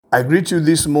I greet you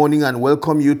this morning and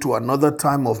welcome you to another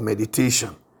time of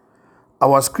meditation.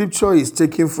 Our scripture is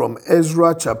taken from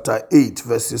Ezra chapter 8,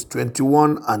 verses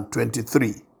 21 and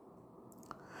 23.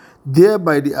 There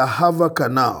by the Ahava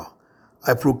Canal,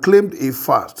 I proclaimed a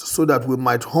fast so that we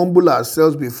might humble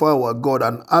ourselves before our God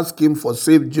and ask Him for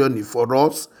safe journey for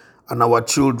us and our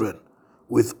children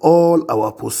with all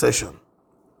our possession.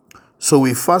 So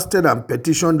we fasted and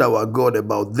petitioned our God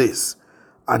about this,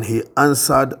 and He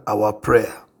answered our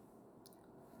prayer.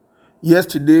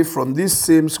 Yesterday, from this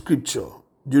same scripture,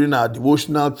 during our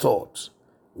devotional thoughts,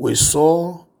 we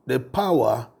saw the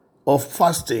power of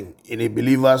fasting in a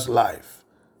believer's life.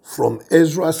 From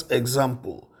Ezra's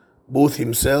example, both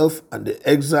himself and the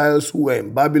exiles who were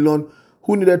in Babylon,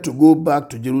 who needed to go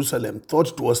back to Jerusalem,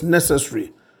 thought it was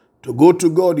necessary to go to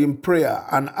God in prayer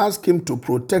and ask Him to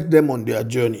protect them on their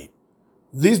journey.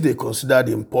 This they considered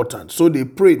important, so they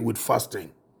prayed with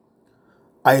fasting.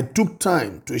 I took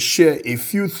time to share a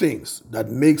few things that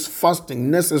makes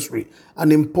fasting necessary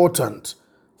and important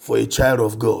for a child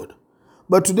of God.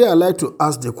 But today I'd like to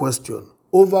ask the question,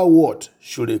 over what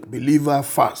should a believer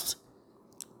fast?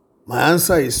 My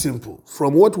answer is simple.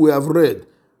 From what we have read,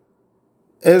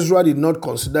 Ezra did not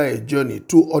consider a journey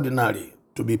too ordinary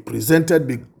to be presented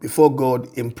before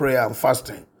God in prayer and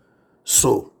fasting.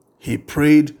 So he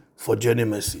prayed for journey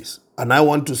mercies. And I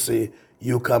want to say,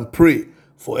 you can pray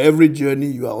for every journey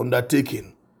you are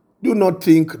undertaking. Do not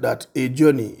think that a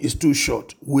journey is too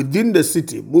short. Within the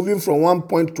city, moving from one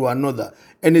point to another,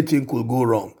 anything could go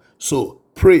wrong. So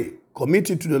pray, commit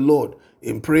it to the Lord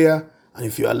in prayer, and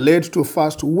if you are led to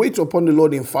fast, wait upon the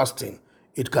Lord in fasting.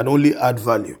 It can only add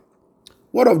value.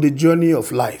 What of the journey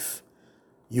of life?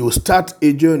 You start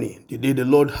a journey the day the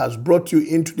Lord has brought you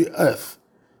into the earth.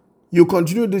 You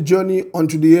continue the journey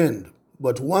unto the end,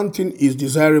 but one thing is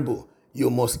desirable. You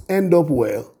must end up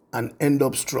well and end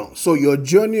up strong. So your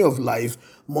journey of life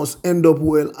must end up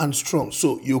well and strong.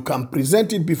 So you can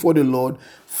present it before the Lord,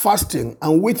 fasting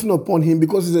and waiting upon Him,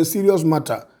 because it's a serious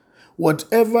matter.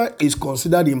 Whatever is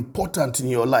considered important in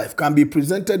your life can be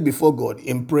presented before God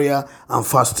in prayer and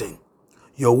fasting.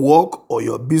 Your work or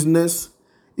your business,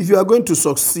 if you are going to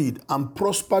succeed and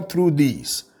prosper through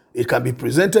these, it can be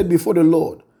presented before the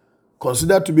Lord,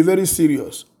 considered to be very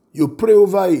serious. You pray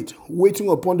over it, waiting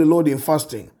upon the Lord in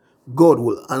fasting. God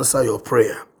will answer your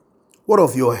prayer. What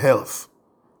of your health?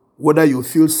 Whether you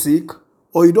feel sick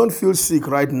or you don't feel sick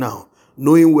right now,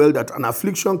 knowing well that an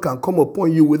affliction can come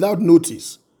upon you without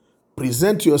notice,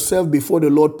 present yourself before the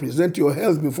Lord, present your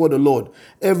health before the Lord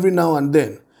every now and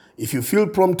then. If you feel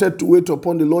prompted to wait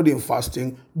upon the Lord in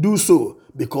fasting, do so,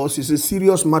 because it's a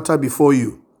serious matter before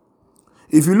you.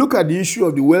 If you look at the issue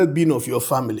of the well-being of your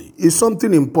family, it's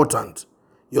something important.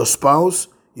 Your spouse,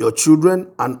 your children,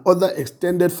 and other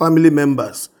extended family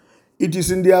members. It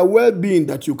is in their well-being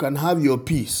that you can have your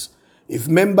peace. If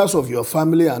members of your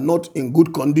family are not in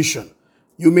good condition,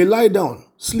 you may lie down,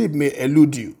 sleep may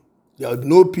elude you. There is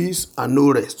no peace and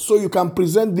no rest. So you can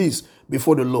present this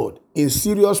before the Lord in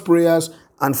serious prayers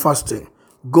and fasting.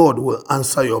 God will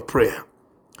answer your prayer.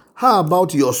 How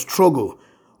about your struggle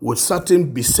with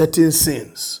certain besetting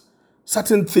sins?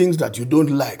 Certain things that you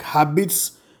don't like,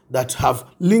 habits that have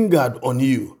lingered on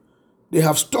you. They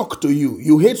have stuck to you.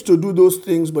 You hate to do those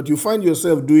things, but you find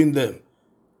yourself doing them.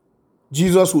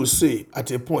 Jesus will say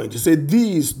at a point, He said,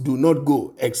 these do not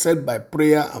go except by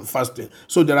prayer and fasting.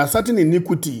 So there are certain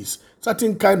iniquities,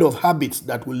 certain kind of habits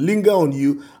that will linger on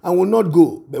you and will not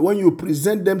go. But when you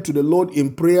present them to the Lord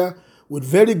in prayer with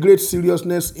very great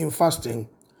seriousness in fasting,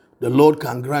 the Lord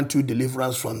can grant you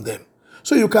deliverance from them.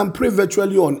 So you can pray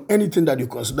virtually on anything that you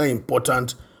consider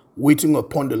important, waiting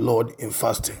upon the Lord in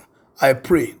fasting. I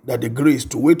pray that the grace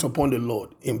to wait upon the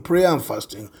Lord in prayer and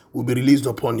fasting will be released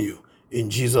upon you. In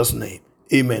Jesus' name,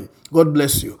 amen. God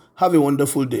bless you. Have a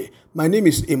wonderful day. My name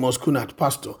is Amos Kunat,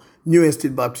 Pastor, New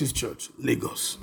Estate Baptist Church, Lagos.